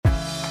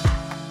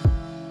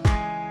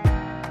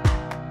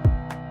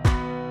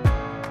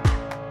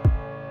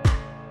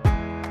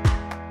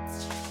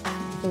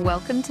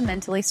Welcome to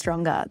Mentally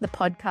Stronger, the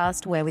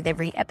podcast where with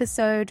every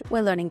episode,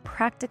 we're learning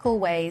practical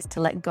ways to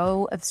let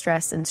go of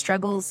stress and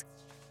struggles,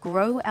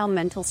 grow our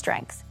mental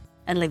strength,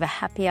 and live a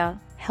happier,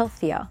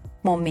 healthier,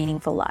 more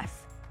meaningful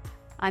life.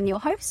 I'm your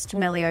host,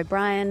 Melly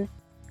O'Brien,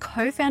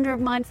 co-founder of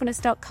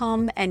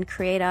mindfulness.com and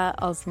creator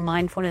of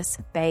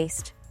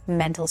mindfulness-based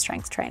mental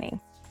strength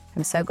training.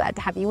 I'm so glad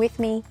to have you with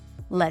me.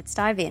 Let's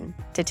dive in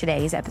to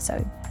today's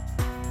episode.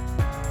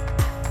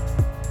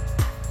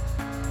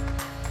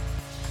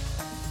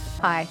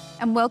 Hi,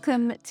 and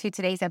welcome to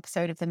today's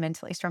episode of the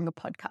Mentally Stronger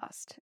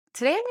podcast.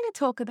 Today, I'm going to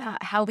talk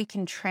about how we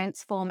can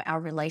transform our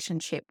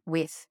relationship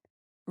with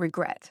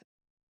regret.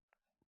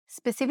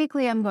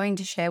 Specifically, I'm going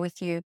to share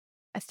with you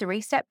a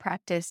 3-step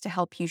practice to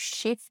help you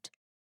shift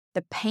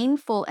the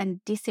painful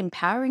and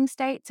disempowering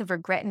states of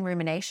regret and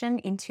rumination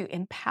into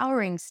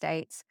empowering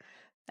states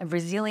of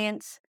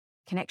resilience,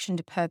 connection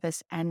to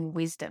purpose, and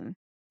wisdom.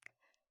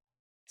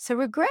 So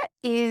regret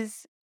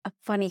is a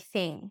funny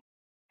thing.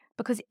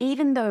 Because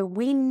even though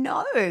we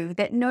know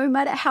that no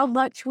matter how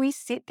much we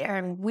sit there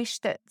and wish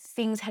that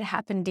things had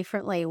happened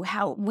differently,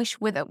 wish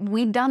that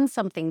we'd done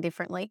something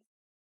differently,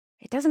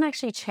 it doesn't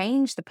actually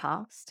change the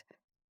past.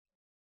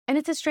 And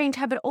it's a strange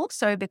habit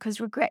also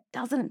because regret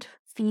doesn't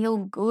feel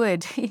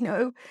good.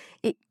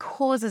 It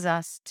causes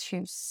us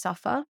to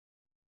suffer.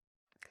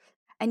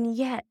 And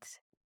yet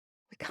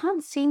we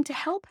can't seem to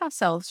help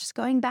ourselves just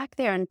going back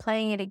there and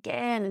playing it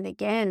again and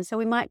again. So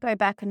we might go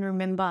back and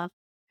remember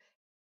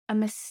a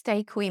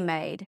mistake we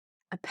made,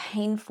 a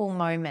painful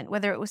moment,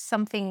 whether it was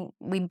something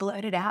we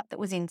blurted out that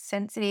was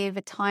insensitive,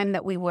 a time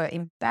that we were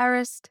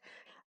embarrassed,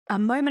 a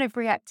moment of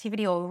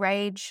reactivity or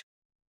rage.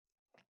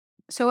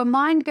 So a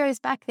mind goes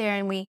back there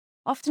and we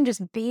often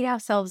just beat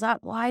ourselves up.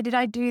 Why did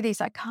I do this?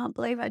 I can't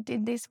believe I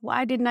did this.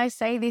 Why didn't I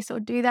say this or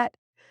do that?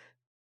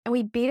 And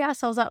we beat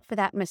ourselves up for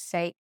that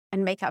mistake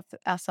and make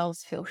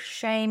ourselves feel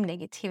shame,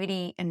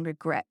 negativity, and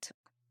regret.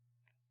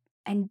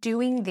 And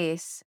doing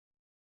this,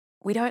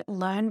 we don't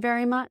learn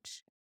very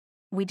much.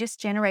 We just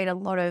generate a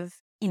lot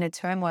of inner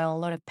turmoil, a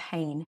lot of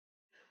pain.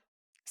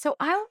 So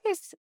I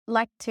always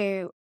like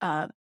to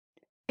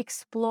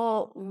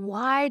explore,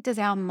 why does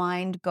our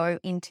mind go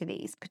into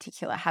these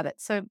particular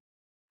habits? So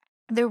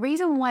the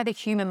reason why the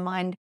human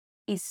mind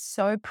is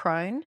so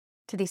prone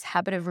to this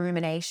habit of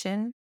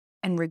rumination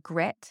and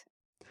regret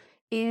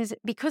is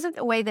because of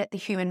the way that the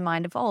human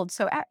mind evolved.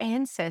 So our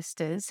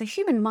ancestors, the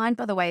human mind,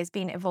 by the way, has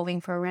been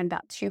evolving for around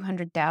about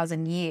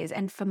 200,000 years.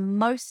 And for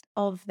most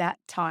of that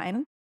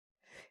time,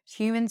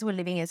 humans were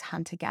living as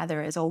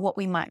hunter-gatherers, or what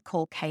we might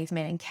call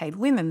cavemen and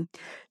cavewomen.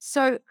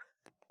 So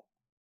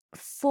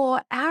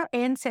for our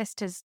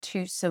ancestors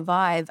to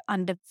survive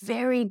under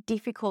very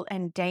difficult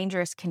and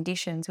dangerous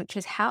conditions, which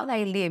is how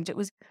they lived, it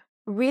was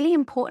really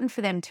important for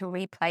them to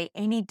replay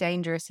any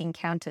dangerous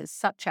encounters,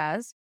 such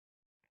as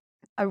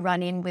a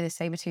run-in with a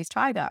saber-toothed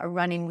tiger, a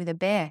run-in with a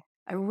bear,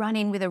 a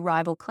run-in with a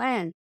rival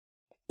clan.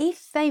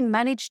 If they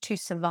managed to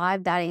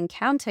survive that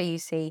encounter, you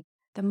see,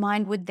 the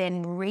mind would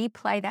then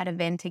replay that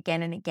event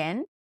again and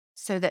again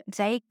so that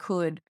they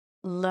could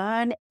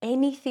learn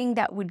anything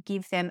that would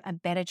give them a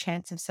better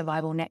chance of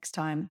survival next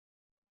time.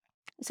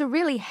 It's a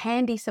really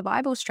handy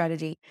survival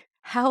strategy.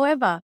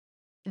 However,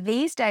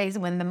 these days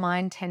when the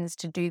mind tends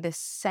to do the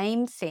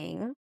same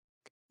thing,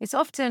 it's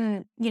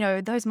often,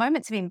 those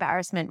moments of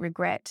embarrassment,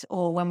 regret,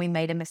 or when we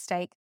made a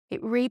mistake,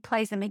 it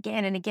replays them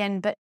again and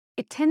again, but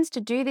it tends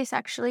to do this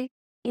actually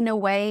in a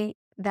way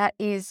that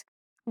is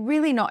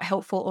really not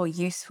helpful or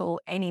useful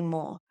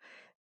anymore.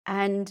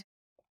 And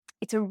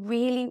it's a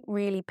really,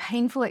 really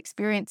painful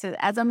experience,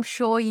 as I'm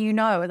sure you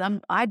know,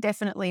 and I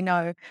definitely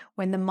know,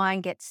 when the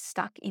mind gets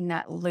stuck in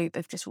that loop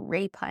of just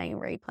replaying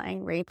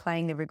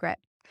the regret.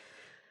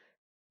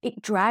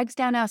 It drags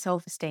down our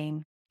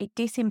self-esteem. It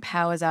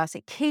disempowers us.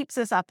 It keeps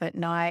us up at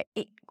night.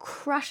 It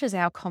crushes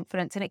our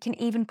confidence, and it can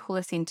even pull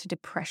us into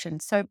depression.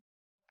 So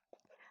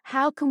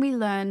how can we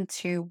learn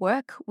to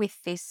work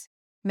with this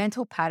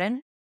mental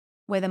pattern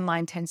where the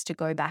mind tends to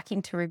go back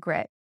into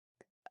regret?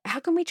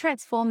 How can we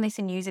transform this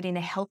and use it in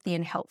a healthy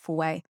and helpful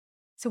way?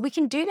 So we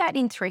can do that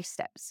in 3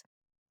 steps.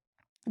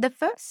 The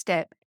first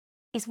step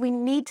is we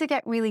need to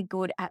get really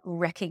good at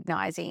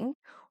recognizing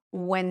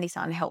when this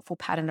unhelpful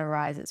pattern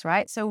arises,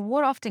 right? So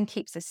what often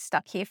keeps us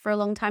stuck here for a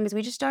long time is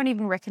we just don't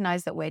even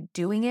recognize that we're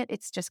doing it.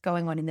 It's just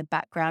going on in the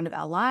background of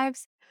our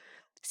lives.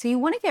 So you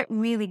want to get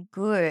really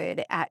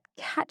good at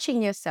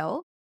catching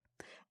yourself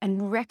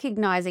and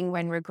recognizing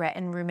when regret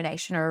and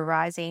rumination are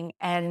arising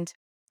and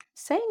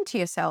saying to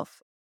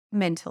yourself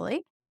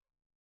mentally,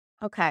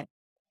 okay,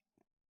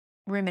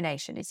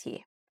 rumination is here.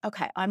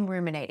 Okay, I'm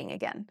ruminating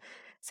again.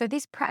 So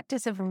this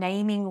practice of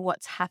naming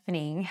what's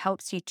happening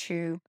helps you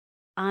to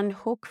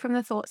unhook from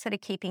the thoughts that are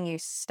keeping you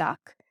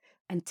stuck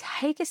and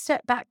take a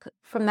step back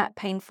from that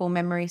painful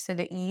memory so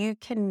that you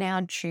can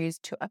now choose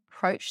to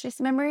approach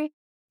this memory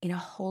in a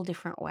whole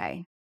different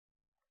way.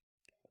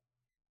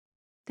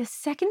 The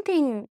second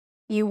thing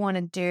you want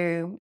to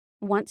do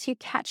once you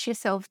catch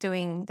yourself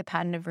doing the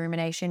pattern of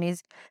rumination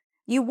is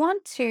you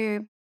want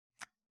to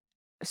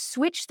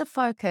switch the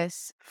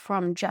focus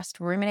from just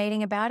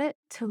ruminating about it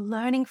to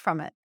learning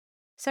from it.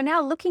 So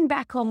now looking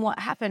back on what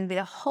happened with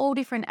a whole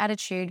different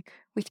attitude,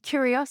 with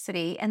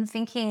curiosity and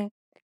thinking,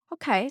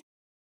 okay,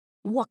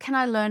 what can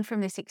I learn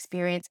from this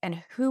experience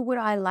and who would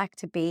I like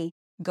to be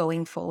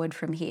going forward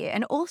from here?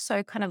 And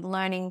also kind of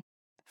learning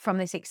from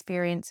this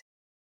experience,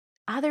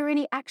 are there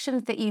any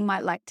actions that you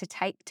might like to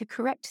take to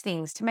correct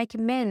things, to make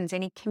amends,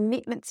 any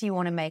commitments you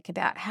want to make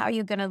about how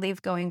you're going to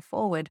live going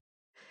forward?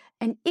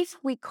 And if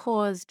we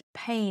caused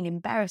pain,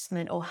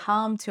 embarrassment, or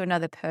harm to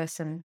another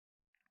person,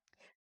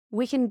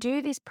 we can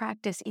do this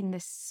practice in the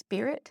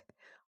spirit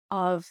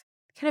of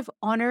kind of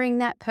honoring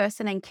that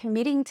person and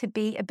committing to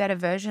be a better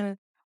version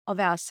of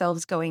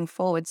ourselves going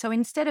forward. So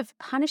instead of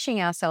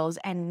punishing ourselves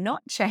and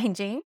not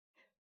changing,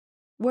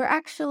 we're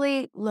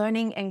actually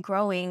learning and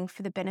growing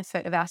for the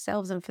benefit of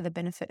ourselves and for the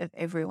benefit of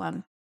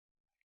everyone.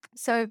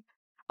 So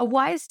a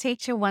wise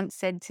teacher once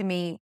said to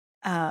me,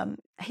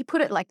 he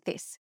put it like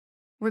this: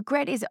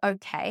 regret is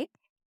okay,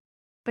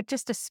 but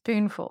just a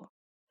spoonful.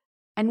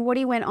 And what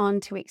he went on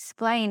to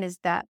explain is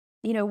that,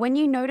 when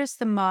you notice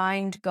the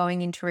mind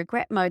going into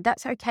regret mode,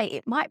 that's okay.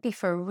 It might be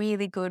for a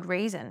really good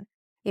reason.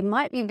 It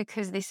might be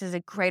because this is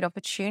a great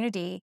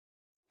opportunity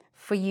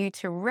for you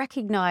to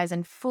recognize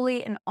and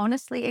fully and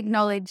honestly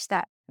acknowledge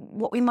that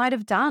what we might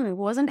have done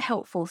wasn't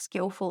helpful,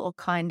 skillful, or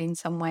kind in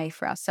some way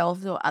for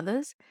ourselves or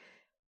others.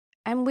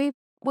 And we're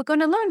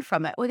going to learn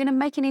from it. We're going to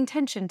make an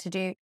intention to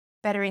do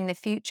better in the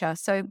future.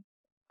 So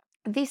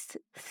this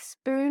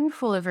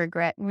spoonful of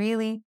regret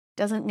really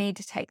doesn't need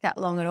to take that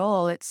long at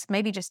all. It's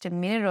maybe just a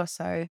minute or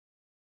so.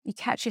 You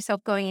catch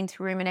yourself going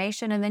into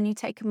rumination and then you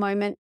take a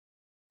moment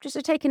just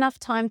to take enough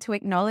time to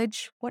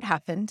acknowledge what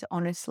happened,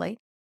 honestly,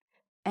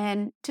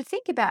 and to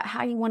think about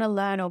how you want to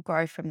learn or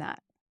grow from that.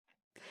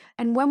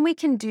 And when we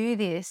can do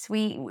this,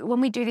 when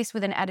we do this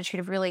with an attitude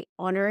of really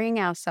honoring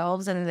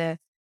ourselves and the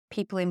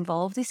people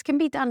involved, this can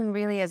be done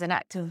really as an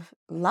act of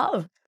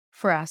love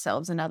for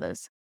ourselves and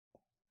others.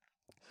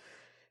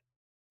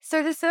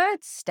 So the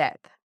third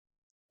step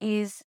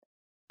is,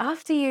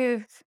 after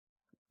you've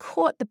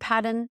caught the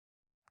pattern,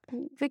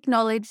 you've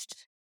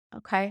acknowledged,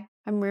 okay,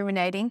 I'm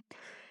ruminating,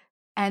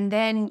 and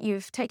then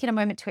you've taken a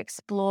moment to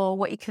explore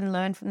what you can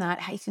learn from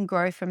that, how you can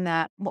grow from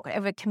that,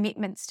 whatever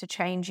commitments to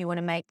change you want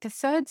to make. The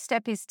third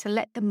step is to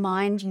let the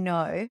mind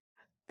know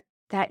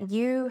that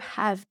you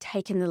have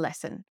taken the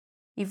lesson.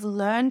 You've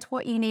learned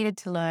what you needed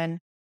to learn,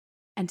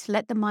 and to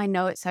let the mind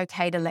know it's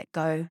okay to let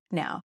go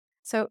now.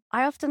 So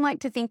I often like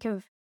to think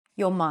of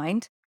your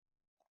mind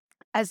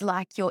as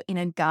like your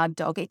inner guard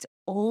dog. It's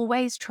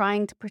always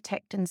trying to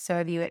protect and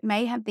serve you. It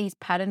may have these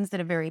patterns that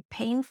are very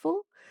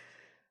painful,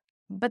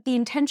 but the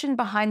intention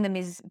behind them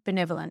is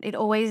benevolent. It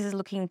always is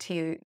looking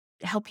to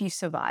help you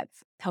survive,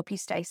 help you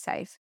stay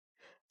safe.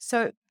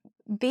 So,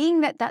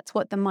 being that that's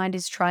what the mind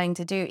is trying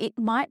to do, it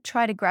might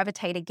try to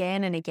gravitate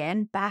again and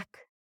again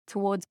back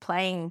towards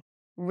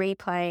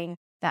replaying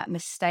that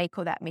mistake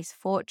or that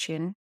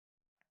misfortune.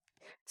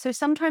 So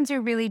sometimes we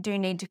really do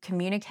need to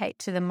communicate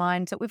to the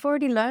mind that we've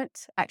already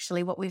learnt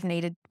actually what we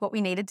needed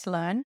to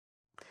learn,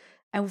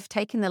 and we've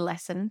taken the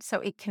lesson so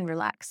it can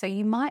relax. So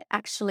you might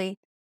actually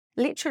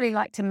literally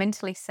like to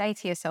mentally say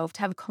to yourself,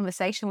 to have a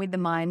conversation with the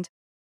mind,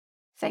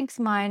 thanks,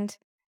 mind,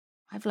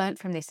 I've learnt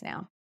from this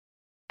now.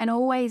 And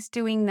always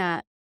doing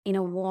that in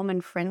a warm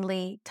and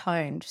friendly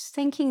tone, just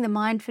thanking the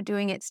mind for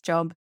doing its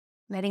job,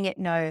 letting it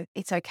know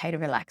it's okay to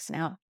relax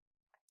now.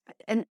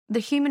 And the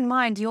human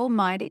mind, your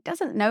mind, it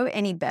doesn't know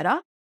any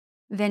better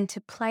than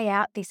to play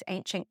out this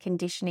ancient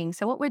conditioning.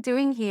 So what we're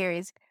doing here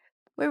is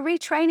we're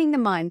retraining the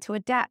mind to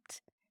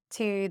adapt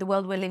to the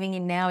world we're living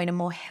in now in a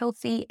more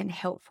healthy and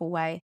helpful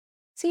way.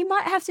 So you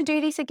might have to do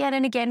this again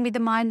and again with the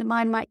mind. The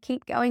mind might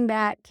keep going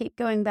back, keep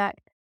going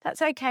back.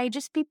 That's okay.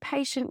 Just be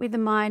patient with the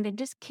mind and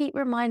just keep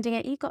reminding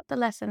it, you got the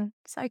lesson.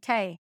 It's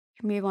okay.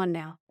 You can move on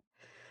now.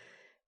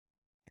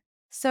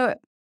 So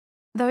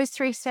those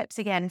three steps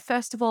again.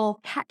 First of all,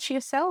 catch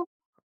yourself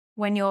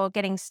when you're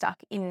getting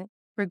stuck in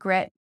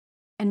regret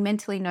and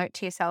mentally note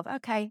to yourself,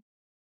 okay,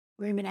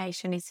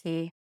 rumination is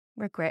here,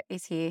 regret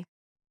is here.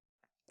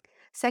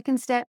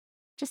 Second step,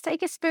 just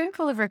take a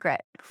spoonful of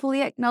regret,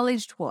 fully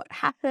acknowledge what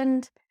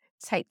happened,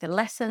 take the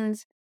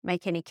lessons,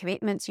 make any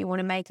commitments you want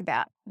to make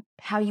about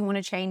how you want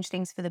to change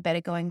things for the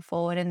better going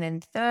forward. And then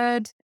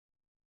third,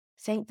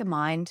 thank the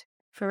mind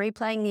for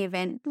replaying the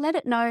event. Let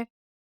it know,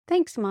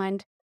 thanks,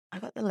 mind, I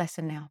got the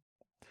lesson now.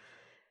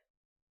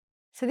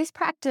 So this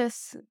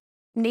practice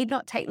need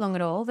not take long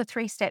at all. The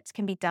 3 steps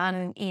can be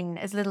done in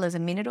as little as a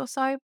minute or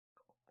so.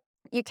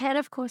 You can,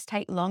 of course,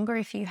 take longer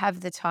if you have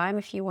the time,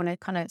 if you want to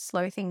kind of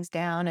slow things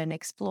down and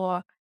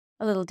explore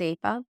a little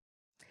deeper.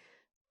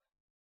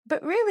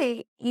 But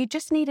really, you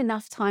just need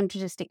enough time to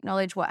just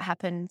acknowledge what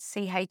happened,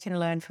 see how you can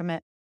learn from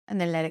it, and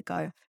then let it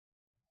go.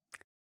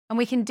 And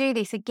we can do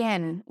this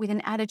again with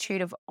an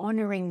attitude of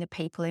honoring the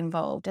people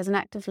involved as an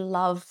act of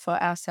love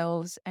for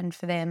ourselves and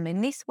for them.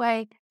 In this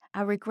way,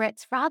 our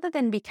regrets, rather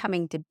than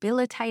becoming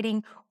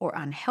debilitating or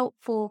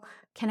unhelpful,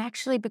 can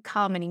actually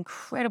become an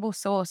incredible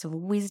source of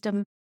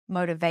wisdom,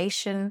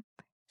 motivation,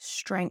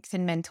 strength,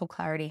 and mental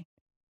clarity.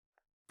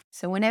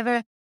 So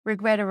whenever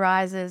regret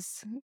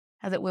arises,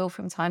 as it will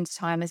from time to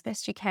time, as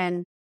best you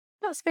can,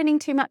 not spending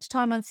too much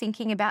time on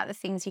thinking about the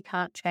things you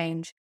can't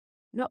change,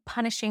 not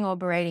punishing or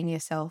berating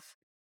yourself,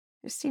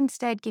 just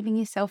instead giving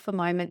yourself a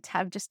moment to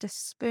have just a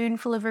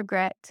spoonful of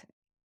regret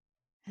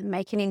and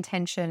make an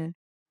intention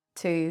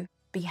to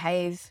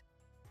behave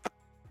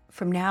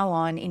from now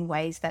on in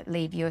ways that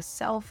leave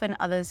yourself and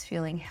others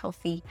feeling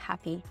healthy,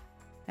 happy,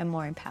 and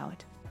more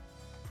empowered.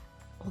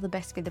 All the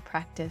best with the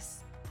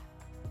practice.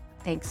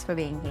 Thanks for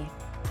being here.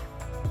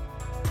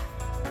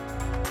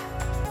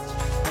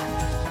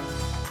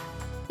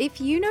 If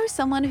you know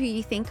someone who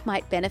you think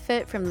might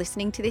benefit from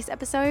listening to this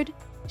episode,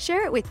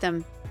 share it with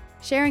them.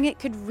 Sharing it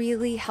could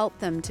really help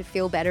them to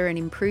feel better and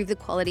improve the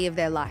quality of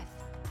their life.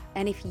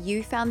 And if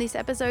you found this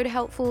episode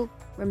helpful,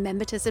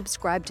 remember to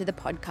subscribe to the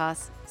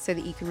podcast so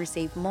that you can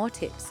receive more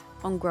tips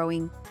on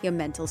growing your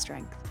mental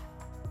strength.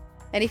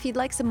 And if you'd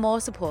like some more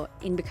support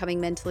in becoming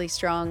mentally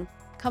strong,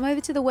 come over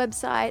to the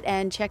website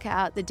and check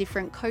out the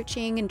different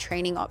coaching and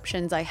training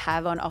options I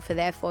have on offer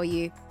there for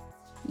you.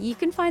 You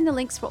can find the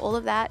links for all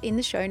of that in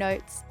the show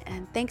notes.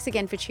 And thanks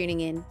again for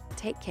tuning in.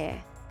 Take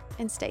care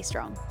and stay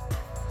strong.